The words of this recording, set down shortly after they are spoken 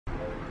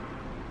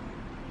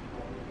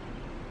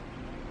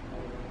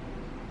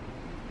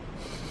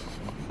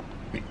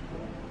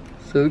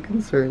so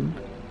concerned.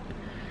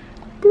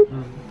 Boop.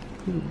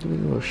 A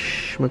little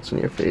schmutz in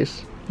your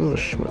face. A little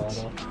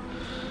schmutz.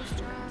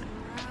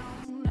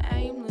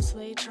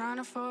 Aimlessly trying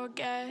to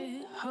forget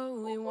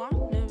who we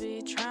want to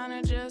be,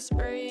 trying to just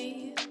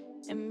breathe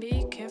and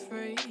be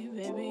carefree,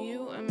 baby,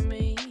 you and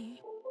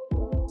me.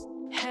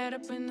 Head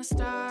up in the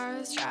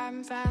stars,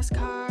 driving fast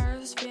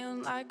cars,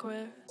 feeling like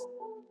we're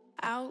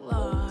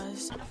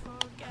outlaws.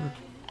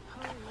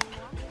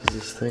 Is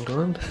this thing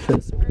on?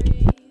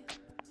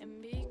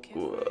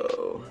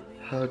 Whoa,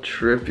 how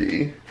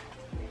trippy.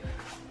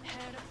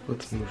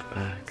 Let's move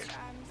back.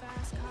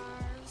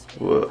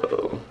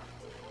 Whoa.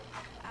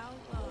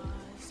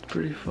 It's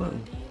pretty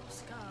fun.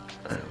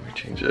 Let me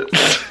change it.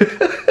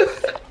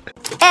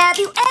 Have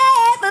you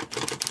ever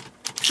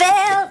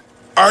felt?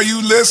 Are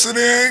you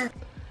listening?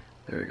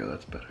 There we go,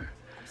 that's better.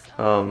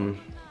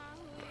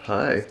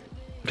 Hi.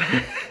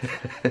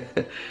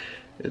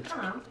 It's...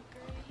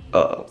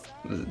 Oh,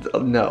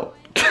 no.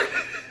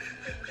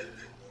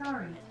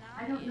 Sorry,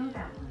 I don't know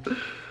that one.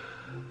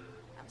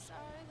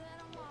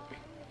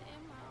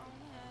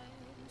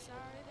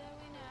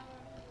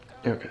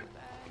 Okay,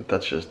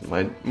 that's just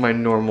my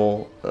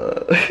normal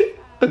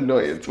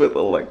annoyance with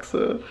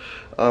Alexa.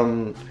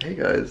 Hey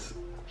guys,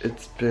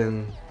 it's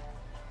been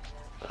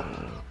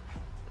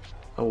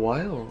a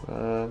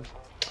while.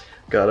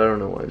 God, I don't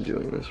know why I'm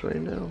doing this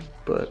right now,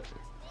 but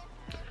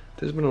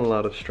there's been a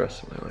lot of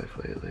stress in my life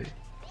lately,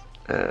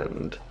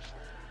 and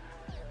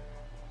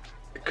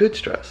good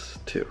stress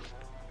too,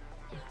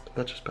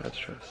 not just bad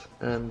stress.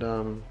 And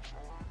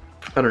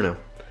I don't know,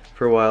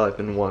 for a while I've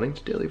been wanting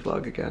to daily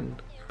vlog again,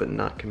 but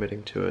not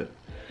committing to it.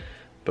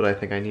 But I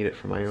think I need it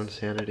for my own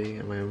sanity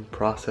and my own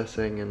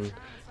processing, and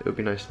it would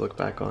be nice to look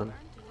back on,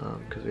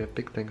 because we have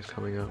big things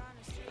coming up.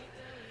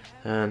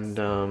 And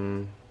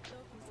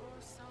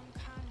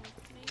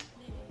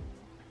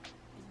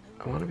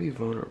I want to be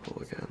vulnerable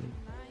again.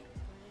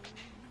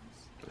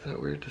 Is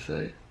that weird to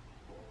say?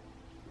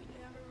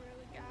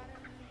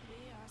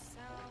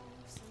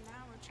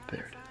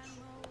 There it is.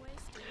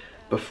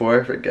 Before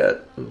I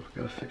forget, oh, I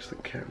gotta fix the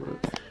camera.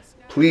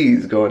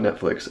 Please go on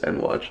Netflix and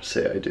watch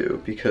Say I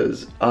Do,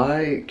 because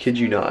I kid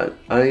you not,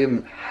 I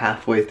am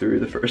halfway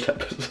through the first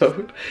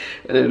episode,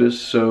 and it is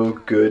so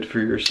good for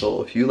your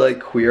soul. If you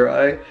like Queer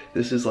Eye,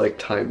 this is like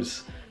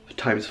times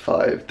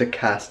 5. The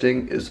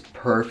casting is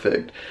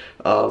perfect.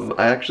 I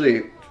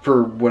actually,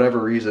 for whatever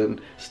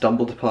reason,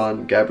 stumbled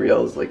upon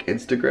Gabrielle's like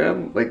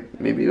Instagram like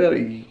maybe about a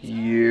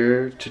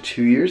year to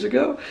 2 years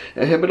ago,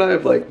 and him and I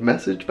have like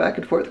messaged back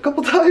and forth a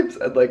couple times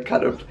and like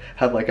kind of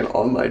had like an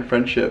online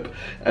friendship,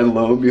 and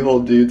lo and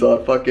behold, dude's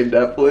on fucking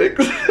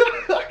Netflix.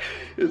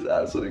 It's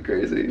absolutely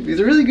crazy. He's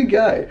a really good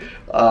guy,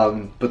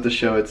 but the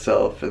show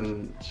itself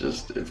and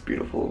just, it's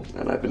beautiful,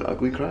 and I've been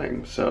ugly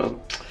crying.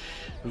 So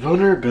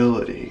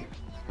vulnerability,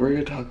 we're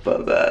gonna talk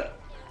about that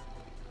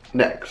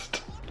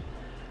next.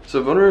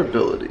 So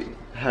vulnerability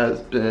has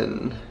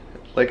been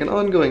like an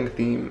ongoing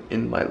theme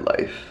in my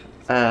life,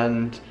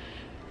 and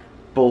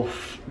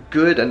both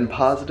good and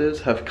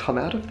positives have come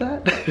out of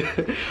that.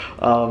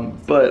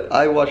 But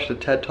I watched a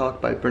TED Talk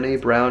by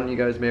Brene Brown. You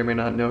guys may or may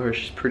not know her.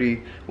 She's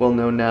pretty well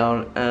known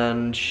now,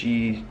 and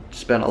she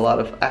spent a lot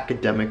of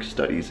academic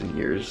studies and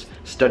years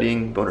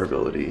studying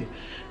vulnerability.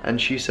 And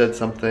she said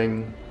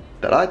something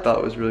that I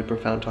thought was really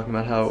profound, talking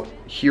about how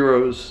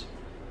heroes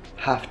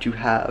have to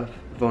have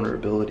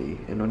vulnerability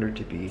in order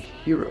to be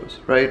heroes,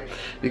 right?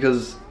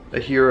 Because a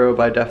hero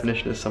by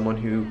definition is someone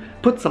who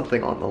puts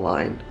something on the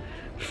line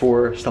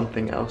for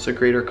something else, a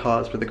greater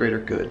cause, for the greater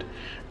good.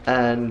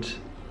 And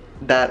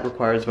that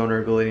requires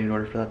vulnerability in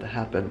order for that to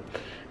happen.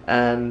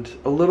 And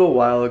a little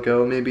while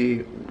ago,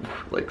 maybe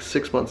like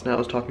 6 months now, I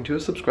was talking to a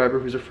subscriber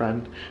who's a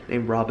friend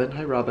named Robin.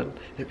 Hi Robin,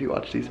 if you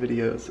watch these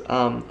videos.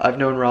 I've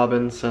known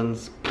Robin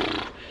since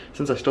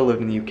I still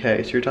lived in the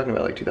UK, so you're talking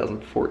about like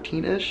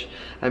 2014-ish.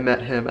 I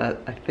met him at,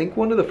 I think,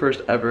 one of the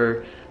first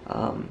ever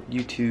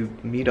YouTube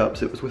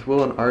meetups. It was with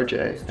Will and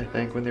RJ, I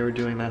think, when they were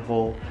doing that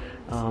whole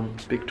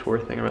big tour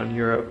thing around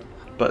Europe,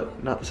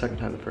 but not the second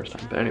time, the first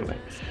time. But anyway,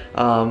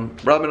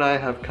 Rob and I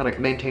have kind of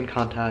maintained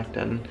contact,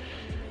 and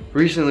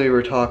recently we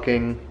were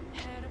talking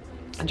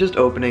and just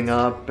opening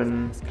up,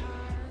 and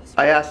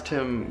I asked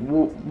him,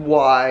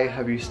 why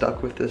have you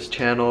stuck with this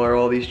channel or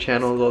all these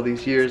channels all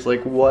these years?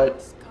 Like,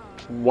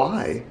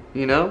 why,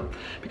 you know?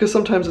 Because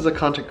sometimes as a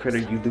content creator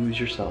you lose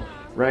yourself,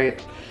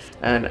 right?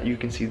 And you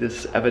can see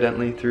this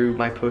evidently through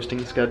my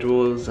posting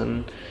schedules,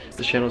 and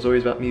this channel is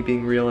always about me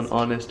being real and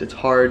honest. It's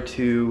hard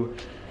to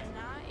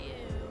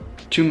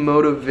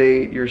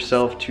motivate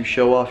yourself to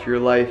show off your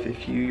life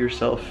if you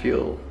yourself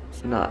feel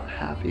not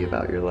happy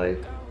about your life,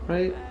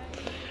 right?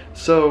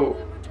 So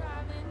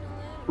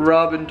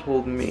Robin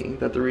told me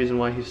that the reason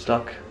why he's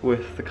stuck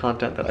with the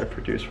content that I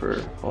produced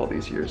for all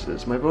these years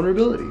is my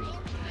vulnerability.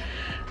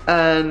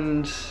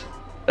 And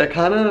it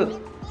kind of,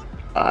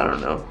 I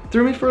don't know,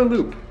 threw me for a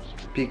loop,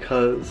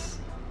 because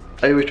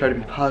I always try to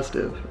be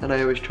positive and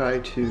I always try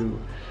to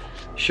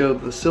show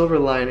the silver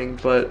lining,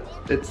 but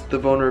it's the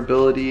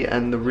vulnerability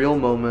and the real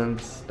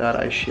moments that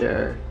I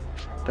share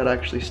that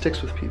actually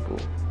sticks with people.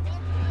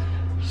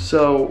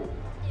 So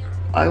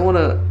I want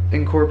to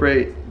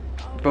incorporate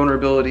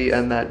vulnerability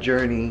and that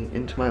journey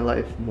into my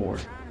life more,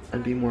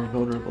 and be more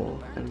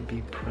vulnerable and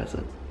be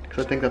present,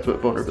 because I think that's what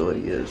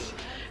vulnerability is.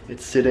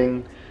 It's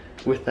sitting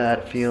with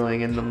that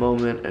feeling in the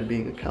moment and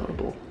being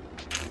accountable.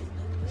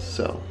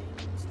 So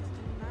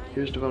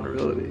here's to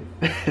vulnerability.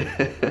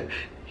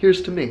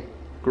 Here's to me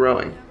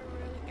growing.